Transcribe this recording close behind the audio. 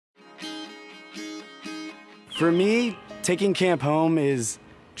For me, taking camp home is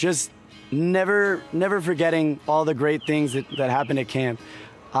just never forgetting all the great things that happen at camp.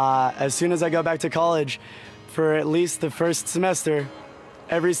 As soon as I go back to college, for at least the first semester,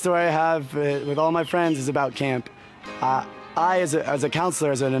 every story I have with all my friends is about camp. As a counselor,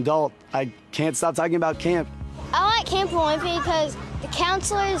 as an adult, I can't stop talking about camp. I like Camp Olympia because the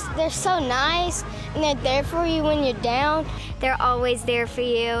counselors, they're so nice, and they're there for you when you're down. They're always there for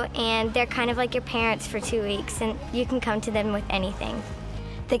you, and they're kind of like your parents for 2 weeks, and you can come to them with anything.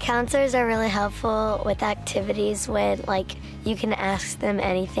 The counselors are really helpful with activities when, like, you can ask them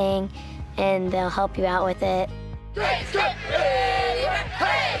anything, and they'll help you out with it.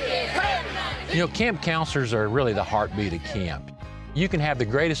 You know, camp counselors are really the heartbeat of camp. You can have the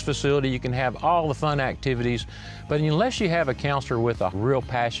greatest facility, you can have all the fun activities, but unless you have a counselor with a real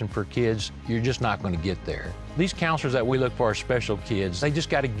passion for kids, you're just not going to get there. These counselors that we look for are special kids. They just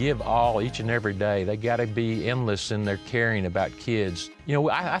got to give all each and every day. They got to be endless in their caring about kids. You know,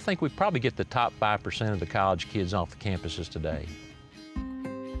 I think we probably get the top 5% of the college kids off the campuses today.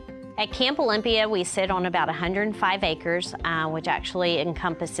 At Camp Olympia, we sit on about 105 acres, which actually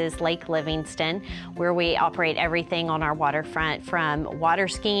encompasses Lake Livingston, where we operate everything on our waterfront, from water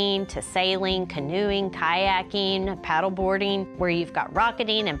skiing to sailing, canoeing, kayaking, paddleboarding, where you've got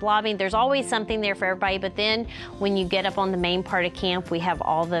rocketing and blobbing. There's always something there for everybody, but then when you get up on the main part of camp, we have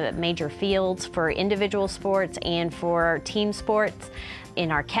all the major fields for individual sports and for team sports. In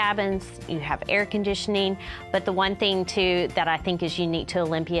our cabins, you have air conditioning, but the one thing too that I think is unique to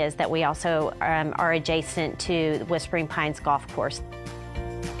Olympia is that we also are adjacent to the Whispering Pines Golf Course.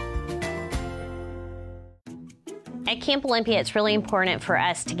 At Camp Olympia, it's really important for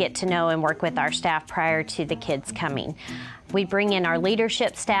us to get to know and work with our staff prior to the kids coming. We bring in our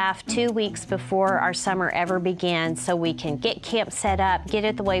leadership staff 2 weeks before our summer ever begins so we can get camp set up, get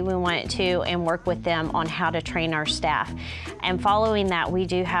it the way we want it to, and work with them on how to train our staff. And following that, we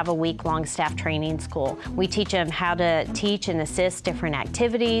do have a week-long staff training school. We teach them how to teach and assist different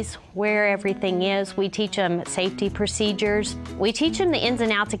activities, where everything is. We teach them safety procedures. We teach them the ins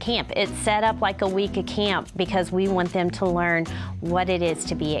and outs of camp. It's set up like a week of camp because we want them to learn what it is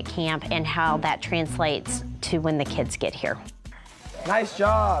to be at camp and how that translates to when the kids get here. Nice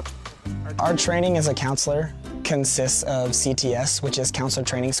job. Our training as a counselor consists of CTS, which is Counselor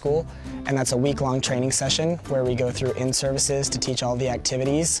Training School, and that's a week-long training session where we go through in-services to teach all the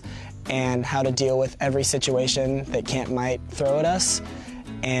activities and how to deal with every situation that camp might throw at us.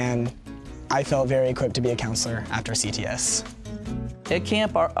 And I felt very equipped to be a counselor after CTS. At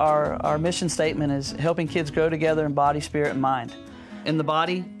camp, our mission statement is helping kids grow together in body, spirit, and mind. In the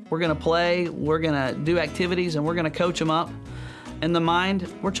body, we're going to play, we're going to do activities, and we're going to coach them up. In the mind,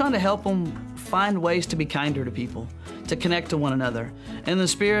 we're trying to help them find ways to be kinder to people, to connect to one another. In the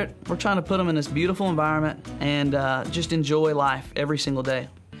spirit, we're trying to put them in this beautiful environment and just enjoy life every single day.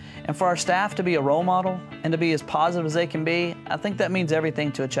 And for our staff to be a role model and to be as positive as they can be, I think that means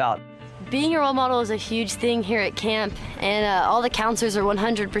everything to a child. Being a role model is a huge thing here at camp, and all the counselors are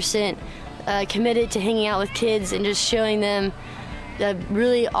 100% committed to hanging out with kids and just showing them a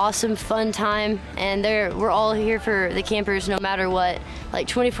really awesome, fun time, and we're all here for the campers no matter what, like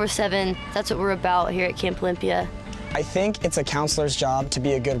 24/7. That's what we're about here at Camp Olympia. I think it's a counselor's job to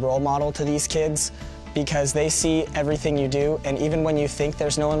be a good role model to these kids because they see everything you do, and even when you think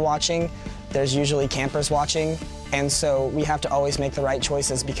there's no one watching, there's usually campers watching, and so we have to always make the right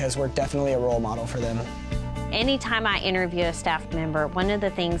choices because we're definitely a role model for them. Anytime I interview a staff member, one of the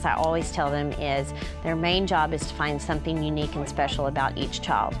things I always tell them is their main job is to find something unique and special about each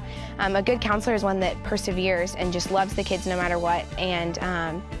child. A good counselor is one that perseveres and just loves the kids no matter what. And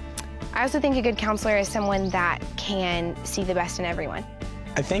I also think a good counselor is someone that can see the best in everyone.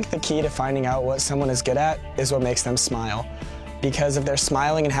 I think the key to finding out what someone is good at is what makes them smile. Because if they're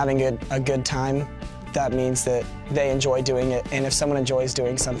smiling and having a good time, that means that they enjoy doing it. And if someone enjoys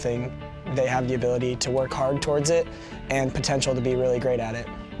doing something, they have the ability to work hard towards it and potential to be really great at it.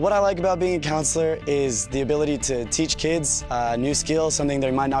 What I like about being a counselor is the ability to teach kids new skills, something they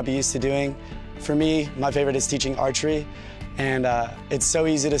might not be used to doing. For me, my favorite is teaching archery, and it's so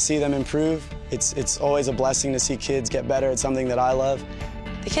easy to see them improve. It's always a blessing to see kids get better at something that I love.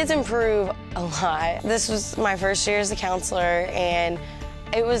 The kids improve a lot. This was my first year as a counselor, and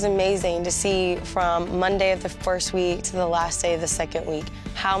it was amazing to see from Monday of the first week to the last day of the second week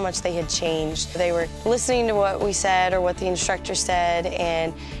how much they had changed. They were listening to what we said or what the instructor said,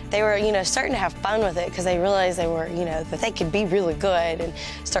 and they were, starting to have fun with it because they realized they were, that they could be really good and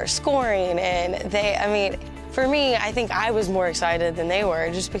start scoring. And for me, I think I was more excited than they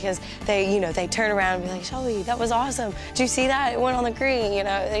were, just because they turn around and be like, Shelby, that was awesome. Did you see that? It went on the green.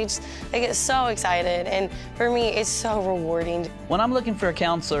 They get so excited. And for me, it's so rewarding. When I'm looking for a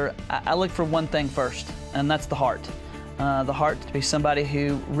counselor, I look for one thing first, and that's the heart. The heart to be somebody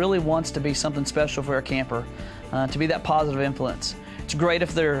who really wants to be something special for a camper, to be that positive influence. It's great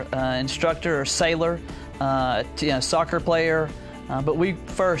if they're instructor or sailor, soccer player, but we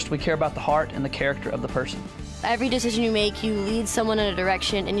care about the heart and the character of the person. Every decision you make, you lead someone in a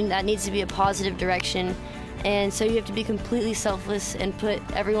direction, and that needs to be a positive direction. And so you have to be completely selfless and put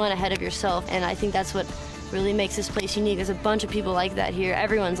everyone ahead of yourself. And I think that's what really makes this place unique. There's a bunch of people like that here.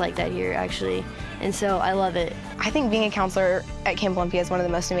 Everyone's like that here, actually. And so I love it. I think being a counselor at Camp Olympia is one of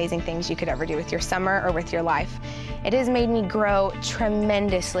the most amazing things you could ever do with your summer or with your life. It has made me grow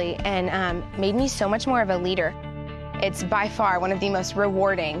tremendously and made me so much more of a leader. It's by far one of the most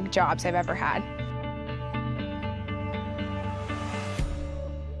rewarding jobs I've ever had.